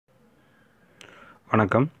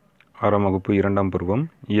வணக்கம். 6ஆம் வகுப்பு 2ஆம் பருவம்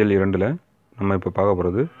இயல் 2ல் நம்ம இப்போ பார்க்க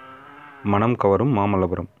போகிறது மனம் கவரும்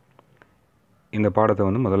மாமல்லபுரம். இந்த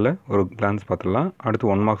பாடத்தை முதல்ல ஒரு கிளான்ஸ் பார்த்துடலாம்.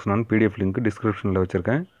 அடுத்து 1 மார்க்ஸ் நான் பிடிஎஃப் லிங்க் டிஸ்கிரிப்ஷனில்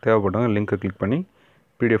வச்சுருக்கேன். தேவைப்பட்டவங்க லிங்க்கை கிளிக் பண்ணி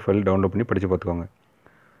பிடிஎஃப் ஃபைல் டவுன்லோட் பண்ணி படித்து பார்த்துக்கோங்க.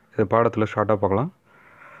 இந்த பாடத்தில் ஷார்ட்டாக பார்க்கலாம்.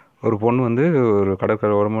 ஒரு பொண்ணு ஒரு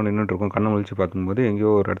கடற்கரை ஓரமாக நின்றுட்டுருக்கும். கண்ணை முழிச்சு பார்க்கும்போது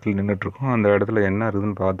எங்கேயோ ஒரு இடத்துல நின்றுட்டுருக்கும். அந்த இடத்துல என்ன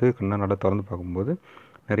இருக்குதுன்னு பார்த்து கண்ணை நல்லா திறந்து பார்க்கும்போது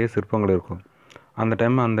நிறைய சிற்பங்கள் இருக்கும். அந்த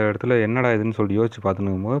டைமில் அந்த இடத்துல என்னடா இதுன்னு சொல்லி யோசிச்சு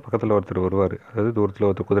பார்த்துன்னு போது பக்கத்தில் ஒருத்தர் வருவார். அதாவது தூரத்தில்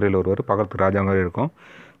ஒருத்தர் குதிரையில் வருவார். பக்கத்து ராஜா மாதிரி இருக்கும்.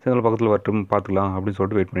 சரி பக்கத்தில் வரட்டும் பார்த்துக்கலாம் அப்படின்னு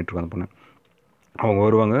சொல்லிட்டு வெயிட் பண்ணிகிட்ருக்கோம் அந்த பொண்ணு. அவங்க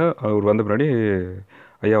வருவாங்க. அவர் வந்த பின்னாடி,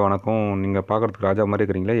 ஐயா வணக்கம், நீங்கள் பார்க்குறதுக்கு ராஜா மாதிரி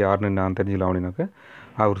இருக்கிறீங்களே, யாருன்னு நான் தெரிஞ்சுக்கலாம் அப்படின்னாக்க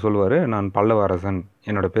அவர் சொல்லுவார், நான் பல்லவ அரசன்,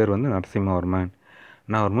 என்னோடய பேர் நரசிம்மவர்மன்,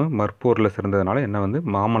 நான் மற்போரில் சிறந்ததுனால என்ன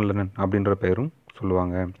மாமல்லன் அப்படின்ற பெயரும்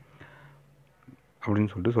சொல்லுவாங்க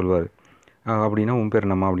அப்படின்னு சொல்லிட்டு சொல்லுவார். அப்படின்னா உன் பேர்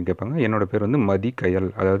என்னம்மா அப்படின்னு கேட்பாங்க. என்னோடய பேர் மதிக்கயல்.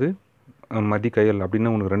 அதாவது மதிக்கயல்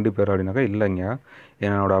அப்படின்னா உனக்கு 2 பேர் அப்படின்னாக்கா, இல்லைங்க,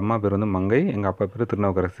 என்னோடய அம்மா பேர் மங்கை, எங்கள் அப்பா பேர்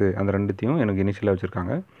திருநாவுக்கரசு, அந்த 2த்தையும் எனக்கு இனிஷியலாக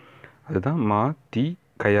வச்சுருக்காங்க. அதுதான் தி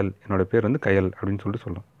கயல், என்னோடய பேர் கயல் அப்படின்னு சொல்லிட்டு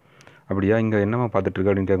சொல்லும். அப்படியா, இங்கே என்னம்மா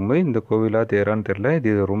பார்த்துட்ருக்கு அப்படின்னு கேட்கும்போது, இந்த கோவிலாக தேரான்னு தெரில,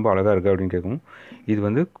 இது ரொம்ப அழகாக இருக்குது அப்படின்னு கேட்கும்.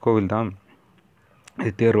 இது கோவில் தான்,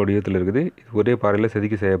 இது தேர் வடிவத்தில் இருக்குது, இது ஒரே பாறையில்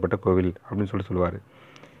செதுக்கி செய்யப்பட்ட கோவில் அப்படின்னு சொல்லுவார்.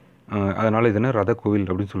 அதனால் இது என்ன ரத கோவில்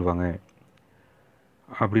அப்படின்னு சொல்லுவாங்க.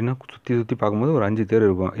 அப்படின்னா சுற்றி பார்க்கும்போது ஒரு 5 தேர்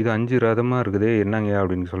இருக்கும். இது 5 ரதமாக இருக்குது, என்னங்க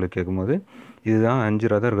அப்படின்னு சொல்லி கேட்கும்போது, இதுதான் 5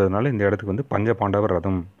 ரதம் இருக்கிறதுனால இந்த இடத்துக்கு பஞ்ச பாண்டவர்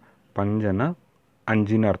ரதம், பஞ்சனா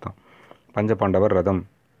 5ன்னு அர்த்தம், பஞ்ச பாண்டவர் ரதம்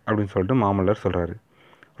அப்படின்னு சொல்லிட்டு மாமல்லர் சொல்கிறாரு.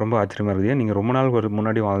 ரொம்ப ஆச்சரியமாக இருக்குது. நீங்கள் ரொம்ப நாள்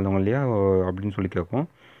முன்னாடி வாழ்ந்தவங்க இல்லையா அப்படின்னு சொல்லி கேட்கும்.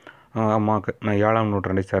 ஆமாம், நான் 7ஆம்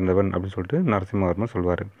நூற்றாண்டை சேர்ந்தவன் அப்படின்னு சொல்லிட்டு நரசிம்மவர்மன்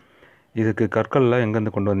சொல்வார். இதுக்கு கற்கள்லாம்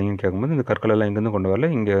எங்கேருந்து கொண்டு வந்தீங்கன்னு கேட்கும்போது, இந்த கற்கள் எல்லாம் எங்கேருந்து கொண்டு வரல,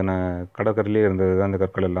 இங்கே நான் கடற்கரையிலே இருந்தது தான் இந்த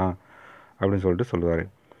கற்கள் எல்லாம் அப்படின்னு சொல்லிட்டு சொல்லுவார்.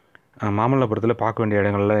 மாமல்லபுரத்தில் பார்க்க வேண்டிய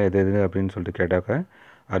இடங்கள்லாம் எது எது அப்படின்னு சொல்லிட்டு கேட்டாக்க,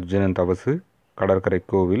 அர்ஜுனன் தபசு, கடற்கரை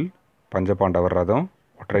கோவில், பஞ்சபாண்டவர் ரதம்,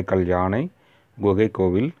 ஒற்றைக்கல் யானை, குகை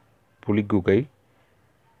கோவில், புலிகுகை,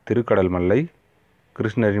 திருக்கடல் மல்லை,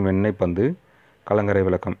 கிருஷ்ணரின் வெண்ணெய் பந்து, கலங்கரை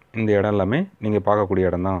விளக்கம், இந்த இடம் எல்லாமே நீங்கள் பார்க்கக்கூடிய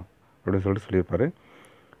இடம் தான் அப்படின்னு சொல்லிட்டு சொல்லியிருப்பார்.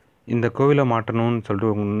 இந்த கோவிலை மாற்றணும்னு சொல்லிட்டு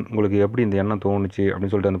உங்களுக்கு எப்படி இந்த எண்ணம் தோணுச்சு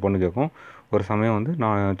அப்படின்னு சொல்லிட்டு அந்த பொண்ணு கேட்கும். ஒரு சமயம்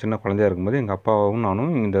நான் சின்ன குழந்தையாக இருக்கும்போது எங்கள் அப்பாவும்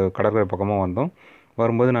நானும் இந்த கடற்கரை பக்கமாக வந்தோம்.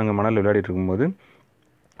 வரும்போது நாங்கள் மணல் விளையாடிட்டு இருக்கும்போது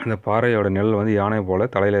அந்த பாறையோட நிழல் யானை போல்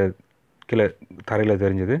தலையில் கீழே தரையில்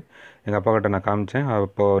தெரிஞ்சுது. எங்கள் அப்பா கிட்ட நான் காமிச்சேன்.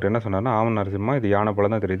 அப்போ அவர் என்ன சொன்னார்னா, ஆமன் நரசிம்மா, இது யானை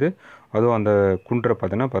போல் தான் தெரியுது, அதுவும் அந்த குன்றை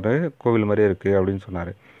பார்த்தீங்கன்னா கோவில் மாதிரியே இருக்குது அப்படின்னு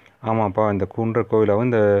சொன்னார். ஆமாப்பா, இந்த குன்ற கோவிலாகவும்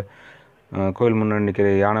இந்த கோவில் முன்னாடி நிற்கிற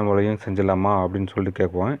யானை மூலையும் செஞ்சிடலாமா அப்படின்னு சொல்லிட்டு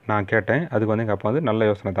கேட்குவேன். நான் கேட்டேன். அதுக்கு எங்கள் அப்பா நல்ல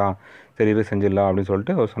யோசனை தான், சரி இது செஞ்சிடலாம் அப்படின்னு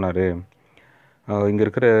சொல்லிட்டு அவர் சொன்னார். இங்கே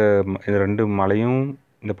இருக்கிற இந்த 2 மலையும்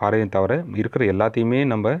இந்த பாறையும் தவிர இருக்கிற எல்லாத்தையுமே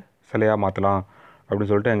நம்ம சிலையாக மாற்றலாம் அப்படின்னு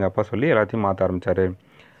சொல்லிட்டு எங்கள் அப்பா சொல்லி எல்லாத்தையும் மாற்ற ஆரம்பித்தார்.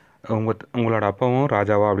 உங்களோட அப்பாவும்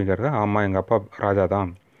ராஜாவா அப்படின்னு கேட்குறேன். ஆமாம், எங்கள் அப்பா ராஜா தான்,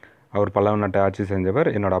 அவர் பல்லவ நாட்டை ஆட்சி செஞ்சவர்,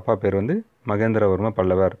 என்னோடய அப்பா பேர் மகேந்திரவர்ம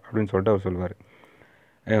பல்லவர் அப்படின்னு சொல்லிட்டு அவர் சொல்லுவார்.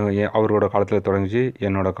 அவரோட காலத்தில் தொடங்கிச்சு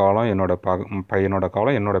என்னோடய காலம், என்னோடய பையனோட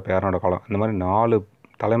காலம், என்னோடய பேரனோட காலம், இந்த மாதிரி 4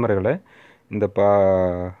 தலைமுறைகளை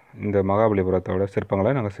இந்த மகாபலிபுரத்தோட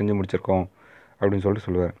சிற்பங்களை நாங்கள் செஞ்சு முடிச்சிருக்கோம் அப்படின்னு சொல்லிட்டு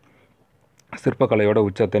சொல்லுவார். சிற்பக்கலையோட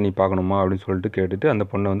உச்சத்தை நீ பார்க்கணுமா அப்படின்னு சொல்லிட்டு கேட்டுட்டு அந்த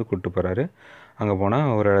பொண்ணை கூப்பிட்டு போகிறாரு. அங்கே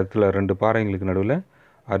போனால் ஒரு இடத்துல 2 பாறைங்களுக்கு நடுவில்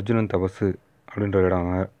அர்ஜுனன் தபசு அப்படின்ற இடம்.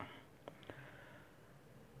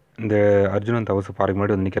 இந்த அர்ஜுனன் தபசு பாறைக்கு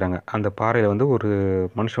முன்னாடி நிற்கிறாங்க. அந்த பாறையில் ஒரு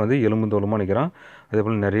மனுஷன் எலும்பு தோலுமாக நிற்கிறான். அதே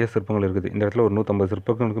போல் நிறைய சிற்பங்கள் இருக்குது. இந்த இடத்துல ஒரு 150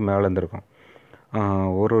 சிற்பங்களுக்கு மேலே இருந்திருக்கும்.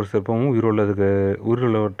 ஒரு சிற்பமும்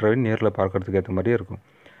உயிருள்ளவற்றை நேரில் பார்க்கறதுக்கு ஏற்ற மாதிரியே இருக்கும்.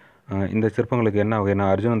 இந்த சிற்பங்களுக்கு என்ன வகைனா,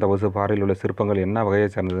 அர்ஜுனன் தபசு பாறையில் உள்ள சிற்பங்கள் என்ன வகையை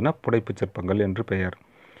சேர்ந்ததுன்னா புடைப்பு சிற்பங்கள் என்று பெயர்.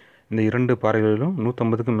 இந்த 2 பாறைகளிலும்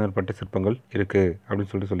 150க்கும் மேற்பட்ட சிற்பங்கள் இருக்குது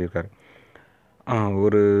அப்படின்னு சொல்லியிருக்காரு.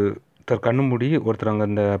 ஒருத்தர் கண்ணு மூடி, ஒருத்தர் அங்கே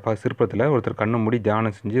அந்த சிற்பத்தில் ஒருத்தர் கண்ணு மூடி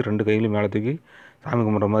தியானம் செஞ்சு 2 கையிலும் மேலே தூக்கி சாமி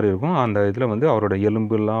கும்பிட்ற மாதிரி இருக்கும். அந்த இதில் அவரோட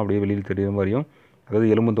எலும்புலாம் அப்படியே வெளியில் தெரிகிற மாதிரியும், அதாவது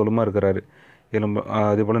எலும்பு தோலுமாக இருக்கிறாரு.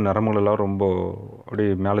 அதே போல் நரம்புகளெல்லாம் ரொம்ப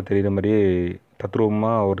அப்படியே மேலே தெரிகிற மாதிரியே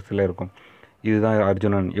தத்ரூபமாக ஒரு சிலை இருக்கும். இதுதான்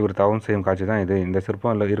அர்ஜுனன், இவர் தவம் செய்யும் காட்சி தான் இது. இந்த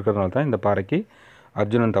சிற்பம் இருக்கிறதுனால தான் இந்த பாறைக்கு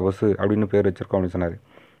அர்ஜுனன் தபசு அப்படின்னு பேர் வச்சுருக்கோம் அப்படின்னு சொன்னார்.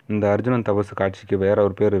 இந்த அர்ஜுனன் தபசு காட்சிக்கு வேறு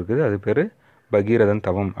ஒரு பேர் இருக்குது, அது பேர் பகீரதன்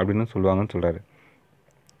தவம் அப்படின்னு சொல்லுவாங்கன்னு சொல்கிறாரு.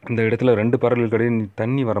 இந்த இடத்துல 2 பாறைகளுக்கிடையே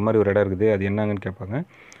தண்ணி வர மாதிரி ஒரு இடம் இருக்குது, அது என்னங்கன்னு கேட்பாங்க.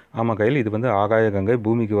 ஆமாம் கையில், இது ஆகாய கங்கை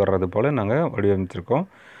பூமிக்கு வர்றது போல் நாங்கள் வடிவமைச்சிருக்கோம்.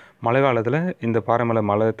 மழை காலத்தில் இந்த பாறை மேலே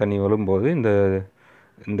மழை தண்ணி வரும்போது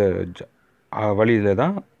இந்த வழியில்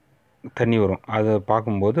தான் தண்ணி வரும். அதை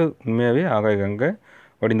பார்க்கும்போது உண்மையாகவே ஆகாய கங்கை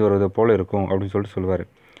வடிந்து வருவது போல் இருக்கும் அப்படின்னு சொல்லுவார்.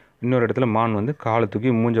 இன்னொரு இடத்துல மான் காலை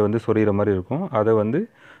தூக்கி மூஞ்சை சொரிகிற மாதிரி இருக்கும். அதை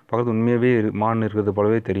பக்கத்து உண்மையாகவே மான் இருக்கிறது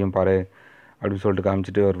போலவே தெரியும் பாரு அப்படின்னு சொல்லிட்டு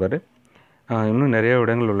காமிச்சிட்டு வருவார். இன்னும் நிறைய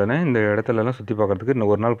இடங்கள் உள்ளன. இந்த இடத்துலலாம் சுற்றி பார்க்குறதுக்கு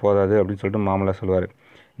இன்னும் ஒரு நாள் போதாது அப்படின்னு சொல்லிட்டு மாமல்லர் சொல்லுவார்.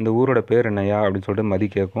 இந்த ஊரோட பேர் என்னையா அப்படின்னு சொல்லிட்டு மதி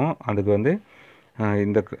கேட்கும். அதுக்கு வந்து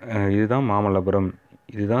இதுதான் மாமல்லபுரம்,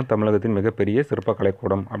 இதுதான் தமிழகத்தின் மிகப்பெரிய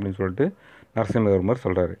சிற்பக்கலைக்கூடம் அப்படின்னு சொல்லிட்டு நரசிம்மவர்மர்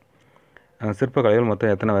சொல்கிறாரு. சிற்பக்கலைகள்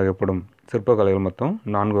மொத்தம் எத்தனை வகைப்படும்? சிற்பக்கலைகள் மொத்தம்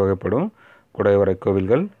 4 வகைப்படும். குடைவரை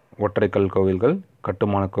கோவில்கள், ஒற்றைக்கல் கோவில்கள்,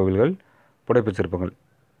 கட்டுமான கோவில்கள், புடைப்புச் சிற்பங்கள்.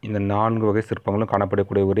 இந்த 4 வகை சிற்பங்களும்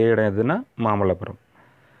காணப்படக்கூடிய ஒரே இடம் எதுன்னா மாமல்லபுரம்.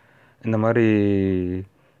 இந்த மாதிரி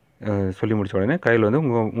சொல்லி முடித்த உடனே கையில் வந்து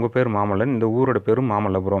உங்கள் பேர் மாமல்லன், இந்த ஊரோட பேரும்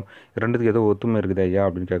மாமல்லபுரம், ரெண்டுத்துக்கு ஏதோ ஒத்துமை இருக்குது ஐயா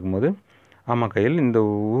அப்படின்னு கேட்கும்போது, ஆமாம் கையில், இந்த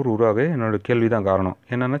ஊர் உருவாக என்னோடய கேள்வி தான் காரணம்.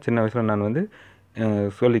 என்னென்னா சின்ன வயசில் நான் வந்து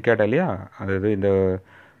சொல்லி கேட்டேன் இல்லையா, அதாவது இந்த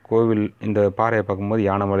கோவில் இந்த பாறையை பார்க்கும்போது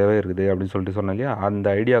யானை மலையாகவே இருக்குது அப்படின்னு சொல்லிட்டு சொன்னேன் இல்லையா, அந்த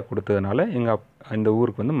ஐடியா கொடுத்ததுனால இந்த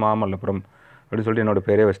ஊருக்கு வந்து மாமல்லபுரம் அப்படின்னு சொல்லிட்டு என்னோடய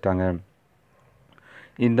பேரே வச்சிட்டாங்க.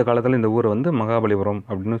 இந்த காலத்தில் இந்த ஊரை வந்து மகாபலிபுரம்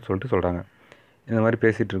அப்படின்னு சொல்லிட்டு சொல்கிறாங்க. இந்த மாதிரி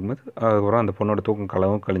பேசிகிட்டு இருக்கும்போது அதுக்கப்புறம் அந்த பொண்ணோட தூக்கம்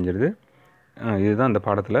களவும் கழிஞ்சிருது. இதுதான் அந்த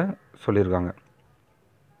பாடத்தில் சொல்லியிருக்காங்க.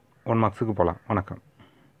 1 மார்க்ஸுக்கு போகலாம். வணக்கம்.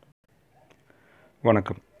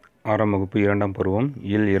 வணக்கம். 6ஆம் வகுப்பு 2ஆம் பருவம்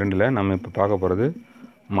இயல் 2ல் நம்ம இப்போ பார்க்க போகிறது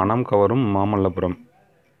மனம் கவரும் மாமல்லபுரம்.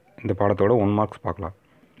 இந்த பாடத்தோட 1 மார்க்ஸ் பார்க்கலாம்.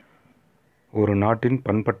 ஒரு நாட்டின்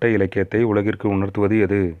பண்பட்ட இலக்கியத்தை உலகிற்கு உணர்த்துவது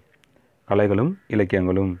எது? கலைகளும்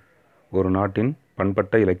இலக்கியங்களும். ஒரு நாட்டின்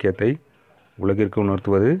பண்பட்ட இலக்கியத்தை உலகிற்கு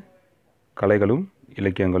உணர்த்துவது கலைகளும்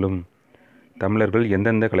இலக்கியங்களும். தமிழர்கள்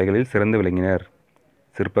எந்தெந்த கலைகளில் சிறந்து விளங்கினர்?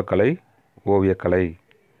 சிற்பக்கலை, ஓவியக்கலை.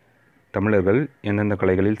 தமிழர்கள் எந்தெந்த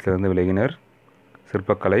கலைகளில் சிறந்து விளங்கினர்?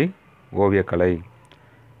 சிற்பக்கலை, ஓவியக்கலை.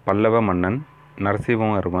 பல்லவ மன்னன்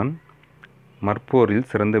நரசிம்மவர்மன் மற்போரில்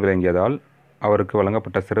சிறந்து விளங்கியதால் அவருக்கு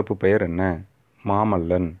வழங்கப்பட்ட சிறப்பு பெயர் என்ன?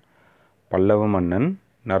 மாமல்லன். பல்லவ மன்னன்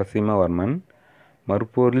நரசிம்மவர்மன்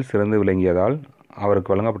மற்போரில் சிறந்து விளங்கியதால்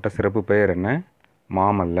அவருக்கு வழங்கப்பட்ட சிறப்பு பெயர் என்ன?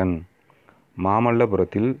 மாமல்லன்.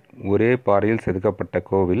 மாமல்லபுரத்தில் ஒரே பாறையில் செதுக்கப்பட்ட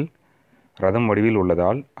கோவில் ரதம் வடிவில்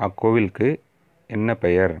உள்ளதால் அக்கோவிலுக்கு என்ன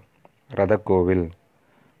பெயர்? ரதக்கோவில்.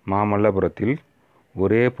 மாமல்லபுரத்தில்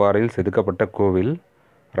ஒரே பாறையில் செதுக்கப்பட்ட கோவில்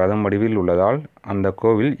ரதம் வடிவில் உள்ளதால் அந்த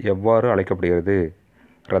கோவில் எவ்வாறு அழைக்கப்படுகிறது?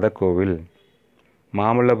 ரதக்கோவில்.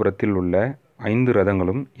 மாமல்லபுரத்தில் உள்ள 5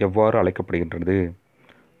 ரதங்களும் எவ்வாறு அழைக்கப்படுகின்றது?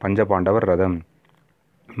 பஞ்சபாண்டவர் ரதம்.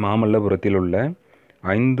 மாமல்லபுரத்தில் உள்ள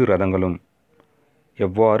 5 ரதங்களும்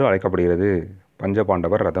எவ்வாறு அழைக்கப்படுகிறது?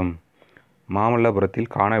 பஞ்சபாண்டவர் ரதம்.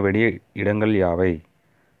 மாமல்லபுரத்தில் காண வேண்டிய இடங்கள் யாவை?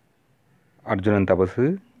 அர்ஜுனன் தபசு,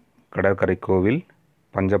 கடற்கரை கோவில்,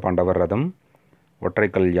 பஞ்சபாண்டவர் ரதம்,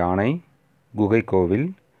 ஒற்றைக்கல் யானை, குகை கோவில்,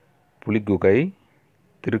 புலிக்குகை,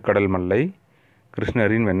 திருக்கடல் மல்லை,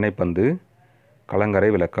 கிருஷ்ணரின் வெண்ணெய் பந்து,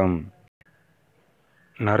 கலங்கரை விளக்கம்.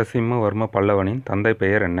 நரசிம்மவர்ம பல்லவனின் தந்தை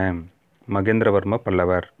பெயர் என்ன? மகேந்திரவர்ம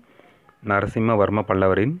பல்லவர். நரசிம்மவர்ம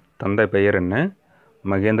பல்லவரின் தந்தை பெயர் என்ன?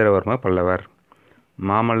 மகேந்திரவர்ம பல்லவர்.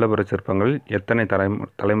 மாமல்லபுர சிற்பங்கள் எத்தனை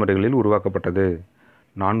தலைமுறைகளில் உருவாக்கப்பட்டது?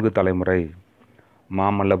 4 தலைமுறை.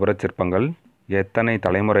 மாமல்லபுர சிற்பங்கள் எத்தனை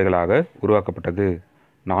தலைமுறைகளாக உருவாக்கப்பட்டது?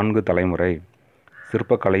 4 தலைமுறை.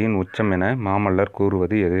 சிற்பக்கலையின் உச்சம் என மாமல்லர்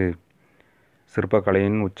கூறுவது எது?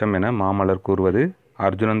 சிற்பக்கலையின் உச்சம் என மாமல்லர் கூறுவது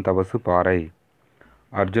அர்ஜுனன் தபசு பாறை.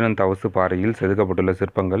 அர்ஜுனன் தபசு பாறையில் செதுக்கப்பட்டுள்ள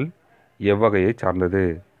சிற்பங்கள் எவ்வகையை சார்ந்தது?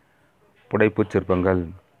 புடைப்புச் சிற்பங்கள்.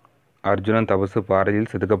 அர்ஜுனன் தபசு பாறையில்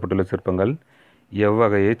செதுக்கப்பட்டுள்ள சிற்பங்கள்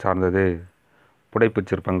எவ்வகையை சார்ந்தது? புடைப்புச்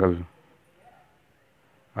சிற்பங்கள்.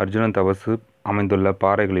 அர்ஜுனன் தபசு அமைந்துள்ள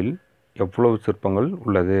பாறைகளில் எவ்வளவு சிற்பங்கள்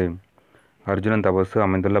உள்ளது? அர்ஜுனன் தபசு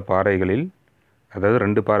அமைந்துள்ள பாறைகளில், அதாவது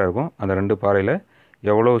 2 பாறை இருக்கும், அந்த 2 பாறையில்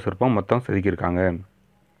எவ்வளவு சிற்பம் மொத்தம் செதுக்கியிருக்காங்க?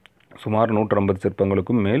 சுமார் 150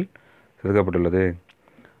 சிற்பங்களுக்கும் மேல் செதுக்கப்பட்டுள்ளது.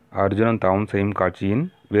 அர்ஜுனன் தவம் செய்யும் காட்சியின்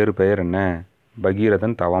வேறு பெயர் என்ன?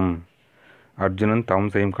 பகீரதன் தவம். அர்ஜுனன் தவம்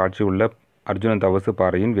செய்யும் காட்சி உள்ள அர்ஜுனன் தவசு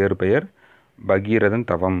பாறையின் வேறு பெயர் பகீரதன்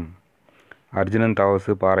தவம். அர்ஜுனன்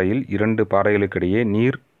தவசு பாறையில் 2 பாறைகளுக்கிடையே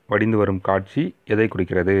நீர் வடிந்து வரும் காட்சி எதை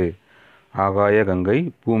குறிக்கிறது? ஆகாய கங்கை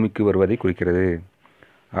பூமிக்கு வருவதை குறிக்கிறது.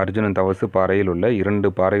 அர்ஜுனன் தவசு பாறையில் உள்ள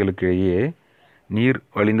 2 பாறைகளுக்கிடையே நீர்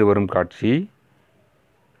வழிந்து வரும் காட்சி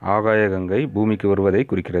ஆகாய கங்கை பூமிக்கு வருவதை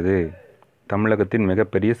குறிக்கிறது. தமிழகத்தின்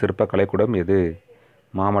மிகப்பெரிய சிற்ப கலைக்கூடம் எது?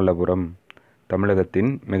 மாமல்லபுரம். தமிழகத்தின்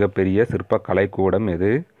மிகப்பெரிய சிற்ப கலைக்கூடம் எது?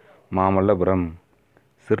 மாமல்லபுரம்.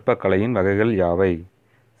 சிற்பக்கலையின் வகைகள் யாவை?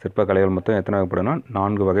 சிற்பக்கலைகள் மொத்தம் எத்தனை வகைப்படும்னா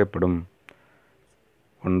 4 வகைப்படும்.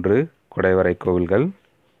 1 குடைவரை கோவில்கள்,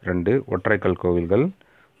 2 ஒற்றைக்கல் கோவில்கள்,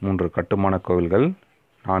 3 கட்டுமான கோவில்கள்,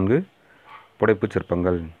 4 புடைப்புச்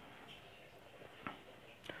சிற்பங்கள்.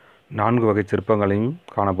 4 வகை சிற்பங்களையும்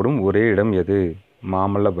காணப்படும் ஒரே இடம் எது?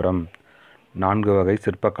 மாமல்லபுரம். 4 வகை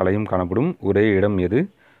சிற்பக்கலையும் காணப்படும் ஒரே இடம் எது?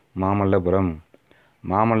 மாமல்லபுரம்.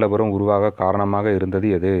 மாமல்லபுரம் உருவாக காரணமாக இருந்தது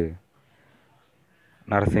எது?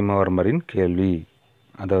 நரசிம்மவர்மரின் கேள்வி.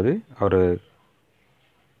 அதாவது அவர்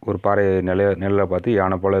ஒரு பாறை நிழலை பார்த்து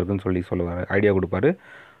யானை போல் இருக்குன்னு சொல்லுவார், ஐடியா கொடுப்பாரு.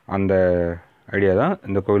 அந்த ஐடியா தான்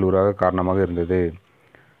இந்த கோவில் உருவாக காரணமாக இருந்தது.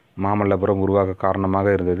 மாமல்லபுரம் உருவாக காரணமாக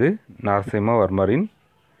இருந்தது நரசிம்மவர்மரின்,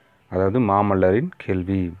 அதாவது மாமல்லரின்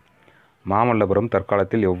கேள்வி. மாமல்லபுரம்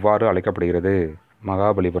தற்காலத்தில் எவ்வாறு அழைக்கப்படுகிறது?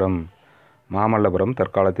 மகாபலிபுரம். மாமல்லபுரம்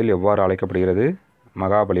தற்காலத்தில் எவ்வாறு அழைக்கப்படுகிறது?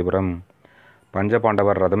 மகாபலிபுரம்.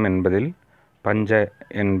 பஞ்சபாண்டவர் ரதம் என்பதில் பஞ்ச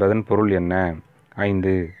என்பதன் பொருள் என்ன?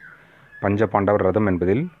 5. பஞ்சபாண்டவர் ரதம்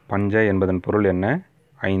என்பதில் பஞ்ச என்பதன் பொருள் என்ன?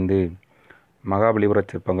 5. மகாபலிபுர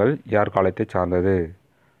சிற்பங்கள் யார் காலத்தை சார்ந்தது?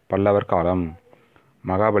 பல்லவர் காலம்.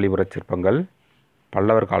 மகாபலிபுர சிற்பங்கள்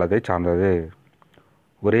பல்லவர் காலத்தை சார்ந்தது.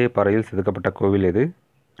 ஒரே பாறையில் செதுக்கப்பட்ட கோவில் எது?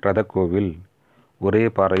 ரதக்கோவில். ஒரே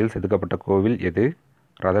பாறையில் செதுக்கப்பட்ட கோவில் எது?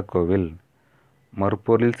 ரதக்கோவில்.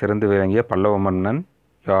 மற்போரில் சிறந்து விளங்கிய பல்லவ மன்னன்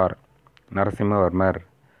யார்? நரசிம்மவர்மர்.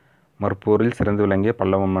 மற்போரில் சிறந்து விளங்கிய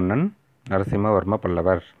பல்லவ மன்னன் நரசிம்மவர்ம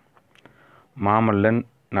பல்லவர். மாமல்லன்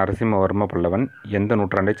நரசிம்மவர்ம பல்லவன் எந்த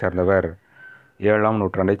நூற்றாண்டைச் சார்ந்தவர்? 7ஆம்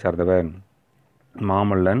நூற்றாண்டைச் சார்ந்தவர்.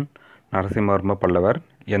 மாமல்லன் நரசிம்மவர்ம பல்லவர்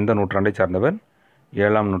எந்த நூற்றாண்டைச் சார்ந்தவர்?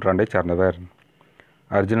 7ஆம் நூற்றாண்டைச் சார்ந்தவர்.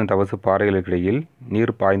 அர்ஜுனன் தவசு பாறைகளுக்கிடையில்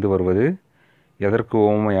நீர் பாய்ந்து வருவது எதற்கு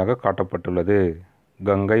உவமையாக காட்டப்பட்டுள்ளது?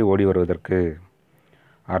 கங்கை ஓடி வருவதற்கு.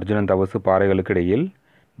 அர்ஜுனன் தவசு பாறைகளுக்கிடையில்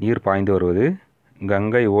நீர் பாய்ந்து வருவது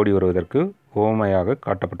கங்கை ஓடி வருவதற்கு உவமையாக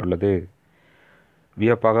காட்டப்பட்டுள்ளது.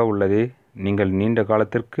 வியப்பாக உள்ளதே, நீங்கள் நீண்ட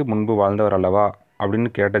காலத்திற்கு முன்பு வாழ்ந்தவர் அல்லவா அப்படின்னு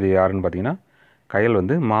கேட்டது யாருன்னு பார்த்தீங்கன்னா, கயல்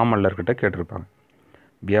மாமல்லர்கிட்ட கேட்டிருப்பாங்க.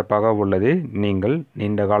 வியப்பாக உள்ளதே, நீங்கள்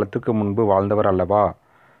நீண்ட காலத்துக்கு முன்பு வாழ்ந்தவர் அல்லவா,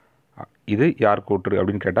 இது யார் கூற்று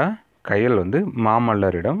அப்படின்னு கேட்டால் கயல்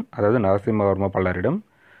மாமல்லரிடம், அதாவது நரசிம்மவர்ம பல்லரிடம்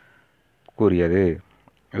கூறியது.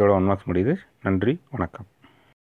 இதோட 1 மார்க்ஸ் முடியுது. நன்றி, வணக்கம்.